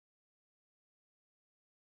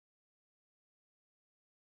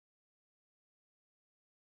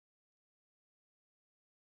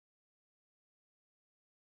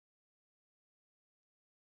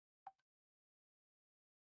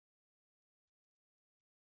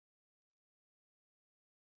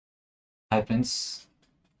Hi friends,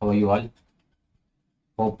 how are you all?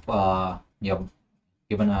 Hope you've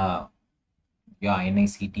given your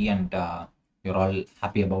INICT and you're all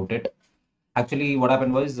happy about it. Actually, what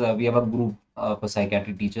happened was we have a group for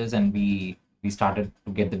psychiatry teachers, and we started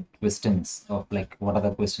to get the questions of like what are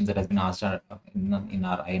the questions that has been asked in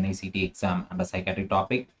our INICT exam under psychiatry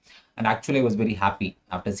topic. And actually, I was very happy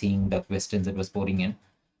after seeing the questions that was pouring in.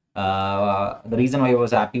 The reason why I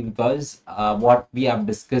was happy because what we have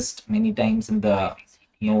discussed many times in the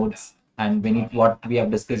notes and what we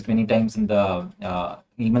have discussed many times in the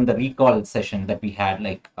even the recall session that we had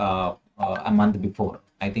like a month before.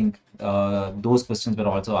 I think those questions were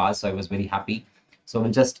also asked, so I was very happy. So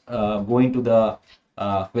we'll just go into the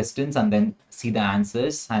questions and then see the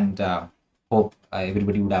answers and hope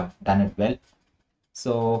everybody would have done it well.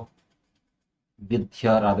 So with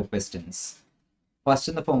here are the questions. First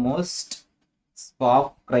and the foremost,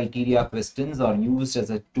 SCORF criteria questions are used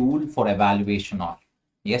as a tool for evaluation of.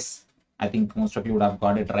 Yes, I think most of you would have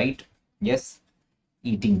got it right. Yes,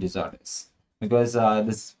 eating disorders. Because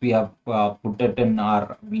this we have put it in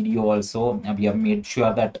our video also. We have made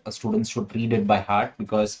sure that students should read it by heart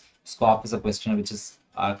because SCORF is a question which is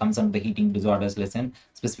comes under the eating disorders lesson,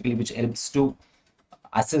 specifically which helps to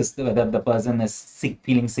assess whether the person is sick,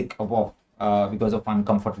 feeling sick because of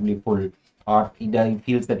uncomfortably full, or he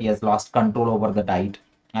feels that he has lost control over the diet,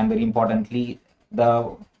 and very importantly,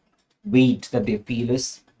 the weight that they feel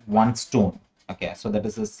is 1 stone. Okay, so that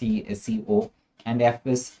is a CO, and F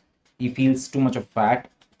is he feels too much of fat,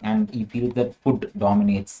 and he feels that food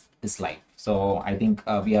dominates his life. So I think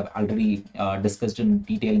we have already discussed in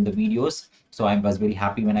detail in the videos. So I was very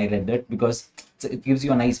happy when I read that because it gives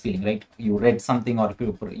you a nice feeling, right? You read something or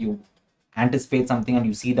you anticipate something and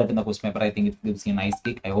you see that in the question paper. I think it gives you a nice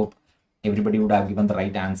kick. I hope everybody would have given the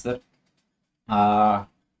right answer.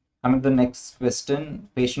 Coming to the next question,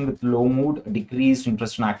 patient with low mood, decreased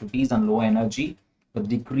interest in activities, and low energy, with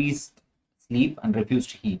decreased sleep and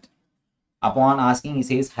refused to eat. Upon asking, he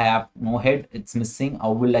says, I have no head, it's missing.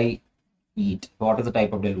 How will I eat? What is the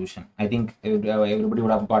type of delusion? I think everybody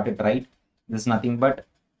would have got it right. This is nothing but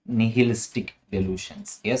nihilistic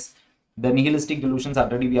delusions. Yes, the nihilistic delusions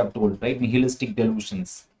already we have told, right? Nihilistic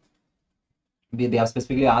delusions. They have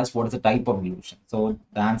specifically asked what is the type of delusion. So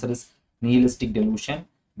the answer is nihilistic delusion,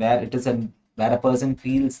 where it is where a person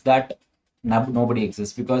feels that nobody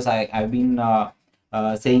exists. Because I've been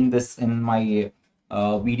saying this in my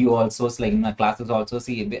video also, so like in my classes also.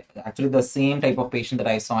 See, actually the same type of patient that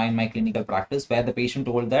I saw in my clinical practice, where the patient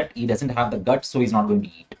told that he doesn't have the gut, so he's not going to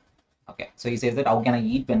eat. Okay, so he says that how can I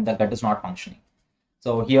eat when the gut is not functioning?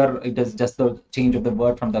 So here it is just the change of the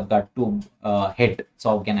word from the gut to head.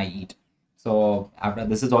 So how can I eat? So after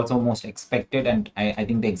this is also most expected, and I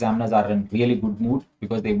think the examiners are in really good mood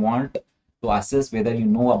because they want to assess whether you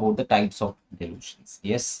know about the types of delusions.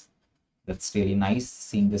 Yes, that's really nice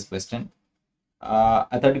seeing this question. A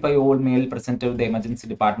 35-year-old male presented to the emergency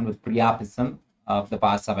department with priapism of the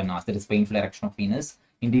past 7 hours, that is painful erection of penis.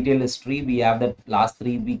 In detailed history, we have that last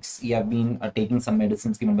 3 weeks he have been taking some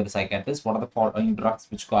medicines given by the psychiatrist. What are the following drugs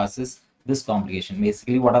which causes this complication?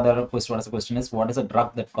 Basically, what is the question is, what is a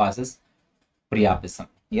drug that causes priapism?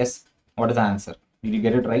 Yes, what is the answer? Did you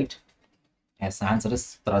get it right? Yes, the answer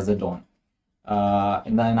is trazodone.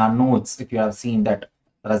 In our notes, if you have seen that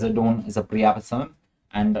trazodone is a priapism,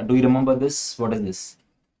 and do you remember this? What is this?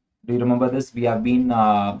 Do you remember this? We have been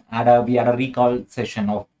we had a recall session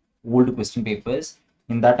of old question papers.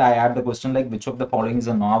 In that, I had the question like which of the following is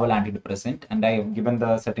a novel antidepressant, and I have given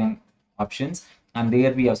the certain options. And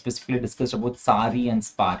there we have specifically discussed about Sari and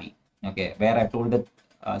Spari. Okay, where I told that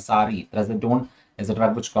Sari, trazodone, is a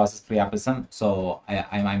drug which causes priapism. So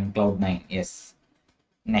I'm in cloud 9. Yes.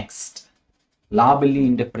 Next. Liability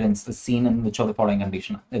indifference is seen in which of the following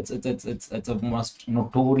condition? It's a most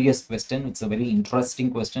notorious question. It's a very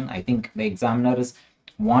interesting question. I think the examiner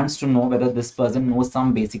wants to know whether this person knows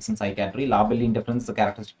some basics in psychiatry. Liability indifference is a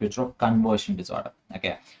characteristic feature of conversion disorder.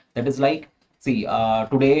 Okay, that is like, see,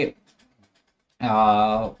 today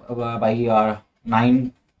by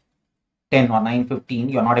 9:10 or 9:15,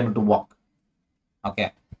 you're not able to walk.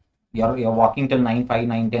 Okay, you're walking till 9:05,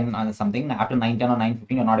 9:10 or something. After 9:10 or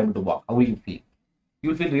 9:15, you're not able to walk. How will you feel?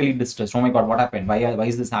 You'll feel really distressed. Oh my God, what happened? Why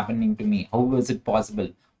is this happening to me? How is it possible?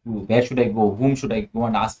 Where should I go? Whom should I go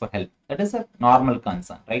and ask for help? That is a normal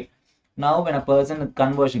concern, right? Now, when a person with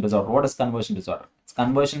conversion disorder, what is conversion disorder? It's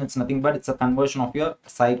conversion, it's nothing but it's a conversion of your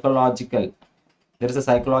psychological. There is a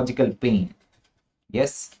psychological pain,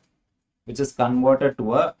 yes, which is converted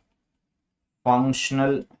to a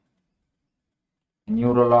functional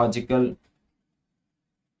neurological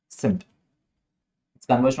symptom. It's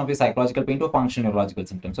conversion of a psychological pain to a functional neurological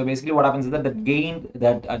symptom. So basically what happens is that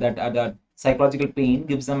that psychological pain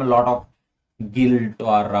gives them a lot of guilt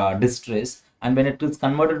or distress, and when it is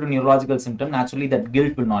converted to neurological symptom, naturally that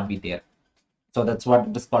guilt will not be there. So that's what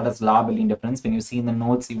it is called as law-Belian difference. When you see in the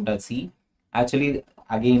notes, you would see. Actually,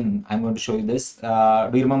 again, I'm going to show you this.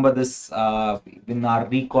 Do you remember this in our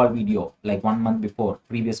recall video, like 1 month before,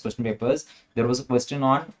 previous question papers? There was a question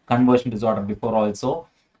on conversion disorder before also.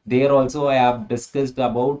 There also I have discussed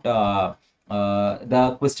about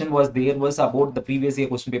the question was about the previous year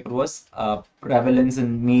question paper was prevalence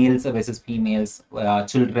in males versus females,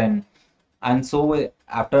 children. And so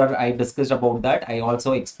after I discussed about that, I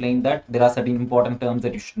also explained that there are certain important terms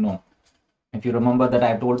that you should know. If you remember that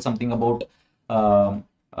I told something about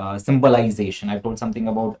symbolization, I told something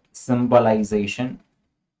about symbolization,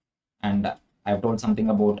 and I've told something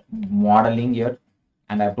about modeling here,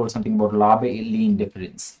 and I've told something about law-Belian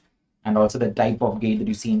difference, and also the type of gait that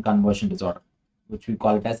you see in conversion disorder, which we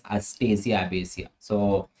call it as astasia abasia.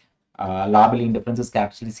 So law-Belian difference is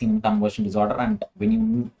actually seen in conversion disorder, and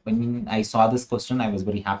when I saw this question, I was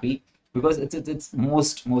very happy, because it's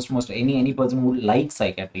most any person who likes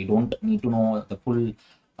psychiatry don't need to know the full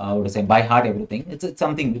what to say by heart everything. It's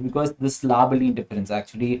something, because this law-Belian difference,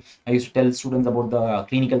 actually I used to tell students about the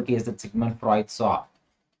clinical case that Sigmund Freud saw.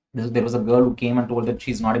 There was a girl who came and told that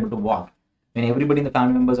she's not able to walk. When everybody in the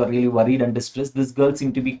family members are really worried and distressed, this girl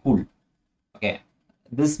seemed to be cool. Okay,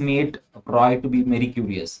 this made Freud to be very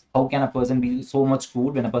curious. How can a person be so much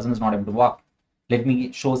cool when a person is not able to walk? Let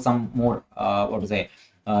me show some more what to say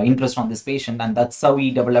interest on this patient, and that's how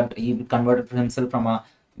he converted himself from a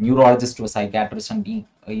neurologist to a psychiatrist, and he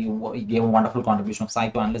gave a wonderful contribution of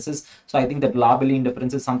psychoanalysis. So I think that law-Belian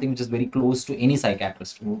difference is something which is very close to any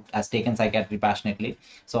psychiatrist who has taken psychiatry passionately.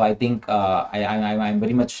 So I think I'm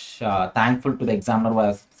very much thankful to the examiner who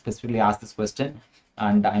has specifically asked this question,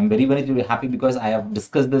 and I'm very happy because I have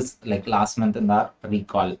discussed this like last month in the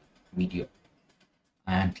recall video.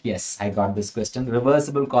 And yes, I got this question.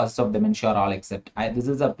 Reversible causes of dementia are all except. This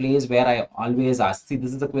is a place where I always ask. See,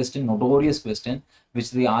 this is a question, notorious question,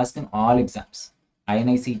 which they ask in all exams.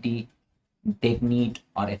 INICT, take NEET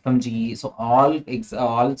or FMGE. So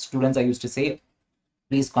all students, I used to say,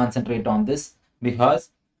 please concentrate on this, because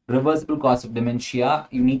reversible cause of dementia,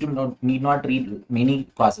 you need not read many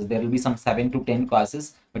causes. There will be some 7 to 10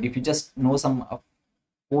 causes, but if you just know some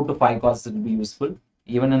 4 to 5 causes, it will be useful.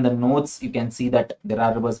 Even in the notes, you can see that there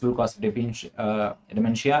are reversible causes of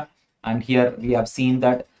dementia, and here we have seen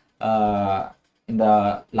that in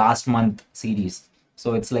the last month series.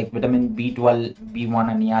 So it's like vitamin B12,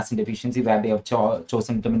 B1, and niacin deficiency, where they have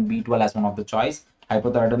chosen vitamin B12 as one of the choice.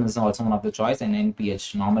 Hypothyroidism is also one of the choice, and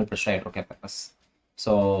NPH, normal pressure hydrocephalus.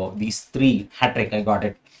 So these three hat trick, I got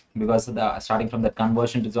it, because starting from the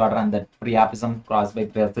conversion disorder and that priapism caused by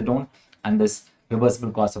trazodone, and this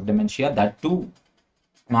reversible cause of dementia, that too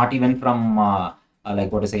not even from like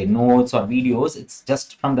what to say notes or videos. It's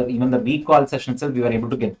just from even the recall session itself, we were able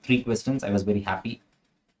to get 3 questions. I was very happy.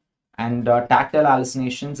 And tactile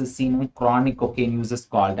hallucinations is seen in chronic cocaine users,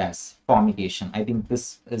 called as fumigation. I think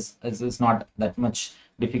this is not that much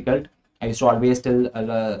difficult. I used to always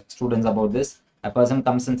tell students about this. A person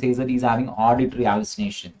comes and says that he's having auditory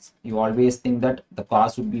hallucinations. You always think that the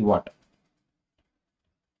cause would be what?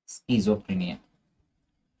 Schizophrenia.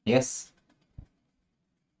 Yes.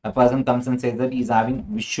 A person comes and says that he's having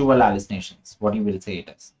visual hallucinations. What you will say it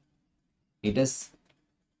is? It is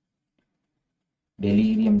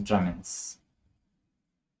delirium tremens,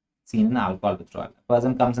 seen in alcohol withdrawal. A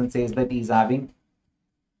person comes and says that he's having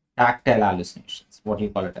tactile hallucinations. What do you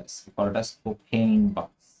call it as? You call it as cocaine buzz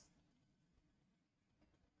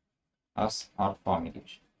or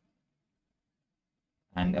fumigation.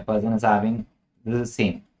 And a person is having, this is the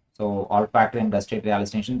same. So olfactory and gustatory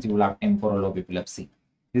hallucinations, you will have temporal lobe epilepsy.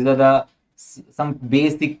 These are some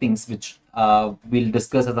basic things which we'll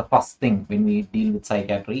discuss as the first thing when we deal with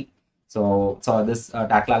psychiatry. So this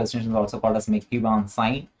tactile hallucination is also called as McEwan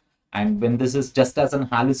sign. And when this is just as an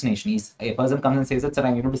hallucination, a person comes and says that, sir,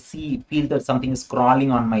 I'm able to feel that something is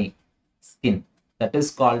crawling on my skin. That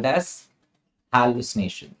is called as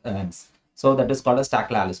hallucination. So that is called as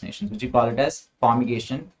tactile hallucinations, which you call it as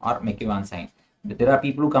fumigation or McEwan sign. There are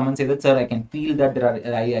people who come and say that, sir, I can feel that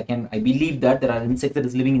I believe that there are insects that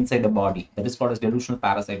is living inside the body. That is called as delusional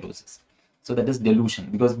parasitosis. So that is delusion,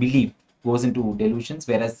 because belief goes into delusions,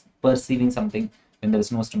 whereas perceiving something when there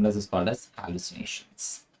is no stimulus is called as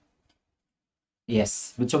hallucinations.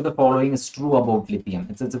 Yes, which of the following is true about lithium?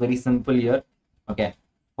 It's a very simple here. Okay,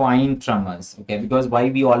 fine tremors. Okay, because why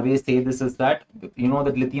we always say this is that, you know,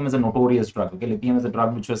 that lithium is a notorious drug. Okay, lithium is a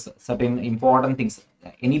drug which was certain important things.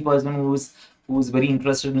 Any person who who's very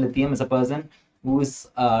interested in lithium is a person who's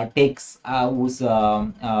who's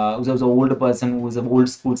an older person, who's an old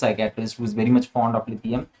school psychiatrist who's very much fond of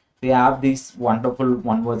lithium. They have these wonderful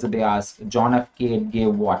one words that they ask. John F. Cade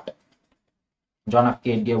gave what? John F.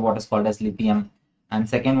 Cade gave what is called as lithium. And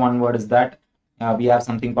second one word is that we have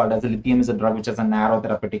something called as lithium is a drug which has a narrow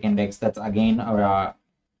therapeutic index. That's again a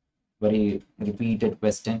very repeated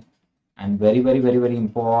question, and very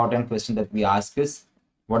important question that we ask is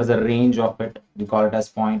what is the range of it? We call it as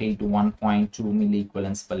 0.8 to 1.2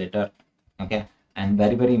 milliequivalents per liter. Okay, and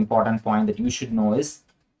very important point that you should know is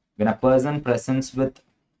when a person presents with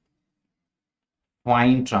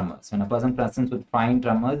fine tremors. When a person presents with fine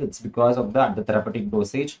tremors, it's because of the therapeutic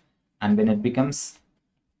dosage, and when it becomes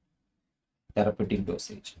therapeutic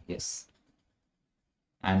dosage, yes,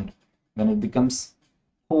 and when it becomes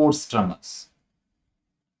coarse tremors,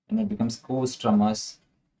 when it becomes coarse tremors,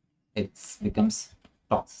 it becomes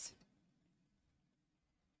toxicity.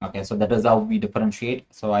 Okay, so that is how we differentiate.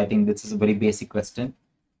 So I think this is a very basic question.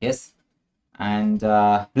 Yes, and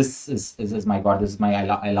this is my God, this is my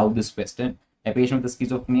I love this question. A patient with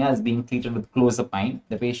schizophrenia is being treated with clozapine.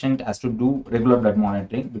 The patient has to do regular blood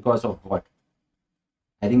monitoring because of what?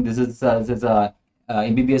 I think this is a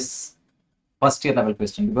MBBS first year level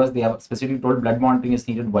question, because they have specifically told blood monitoring is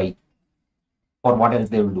needed. Why? For what else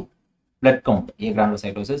they will do? Blood count,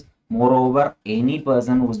 agranulocytosis. Moreover, any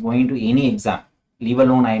person who is going to any exam, leave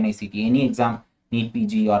alone INICET, any exam, NEET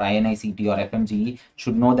PG or INICET or FMGE,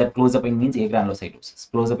 should know that clozapine means agranulocytosis.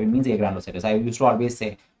 Clozapine means agranulocytosis. I used to always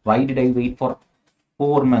say, why did I wait for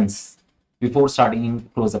 4 months before starting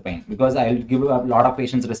clozapine? Because I'll give a lot of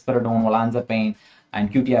patients risperidone, olanzapine, and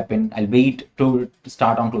quetiapine. I'll wait to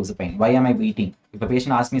start on clozapine. Why am I waiting? If a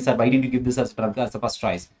patient asks me, sir, why didn't you give this as a drug as the first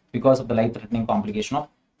choice? Because of the life-threatening complication of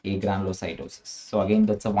agranulocytosis. So again,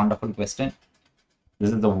 that's a wonderful question.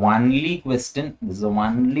 This is the only question. This is the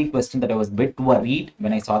only question that I was a bit worried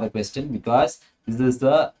when I saw the question, because this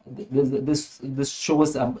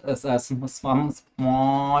shows some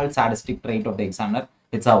small sadistic trait of the examiner.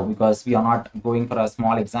 It's how, because we are not going for a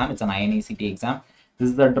small exam, it's an INICET exam. This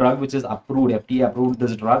is the drug which is approved, FDA approved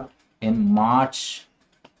this drug in March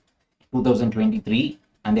 2023,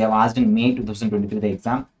 and they have asked in May 2023 the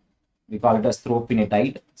exam. We call it as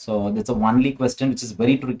thropinetide. So that's a only question which is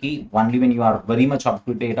very tricky. Only when you are very much up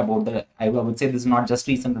to date about the, I would say this is not just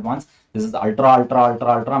recent advance. This is ultra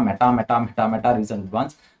meta recent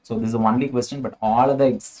advance. So this is the only question, but all of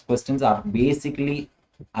the questions are basically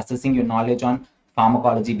assessing your knowledge on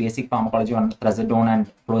pharmacology, basic pharmacology on trazodone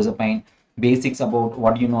and clozapine, basics about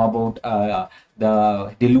what you know about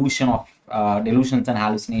the delusions and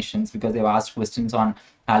hallucinations, because they've asked questions on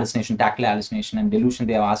hallucination, tactile hallucination, and delusion.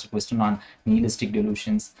 They have asked a question on nihilistic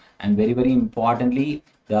delusions, and very importantly,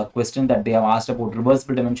 the question that they have asked about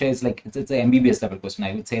reversible dementia is like it's an MBBS level question.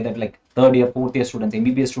 I would say that like 3rd year, 4th year students,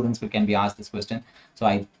 MBBS students can be asked this question. So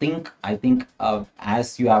I think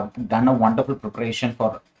as you have done a wonderful preparation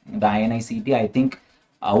for the INICET, I think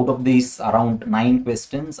out of these around 9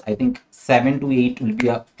 questions, I think 7 to 8 will be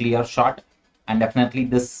a clear shot. And definitely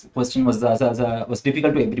this question was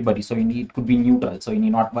difficult to everybody, so it could be neutral, so you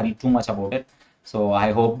need not worry too much about it. So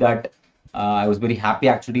I hope that I was very happy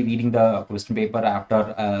actually reading the question paper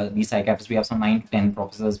after these psychiatrists. We have some 9 to 10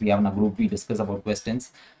 professors we have in a group, we discuss about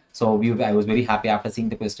questions. So I was very happy after seeing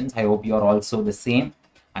the questions. I hope you are also the same,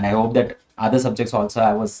 and I hope that other subjects also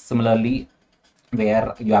I was similarly,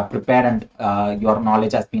 where you are prepared and your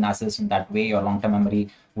knowledge has been assessed in that way. Your long-term memory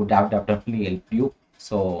would have definitely helped you.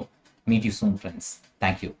 So meet you soon, friends.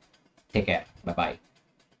 Thank you. Take care. Bye bye.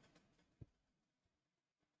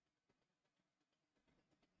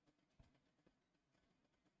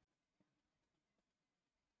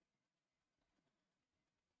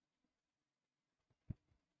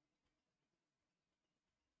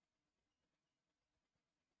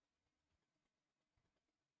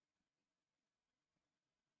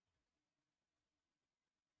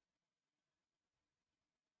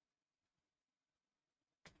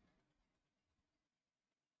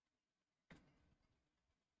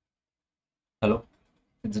 Hello.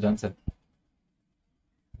 It's done, sir.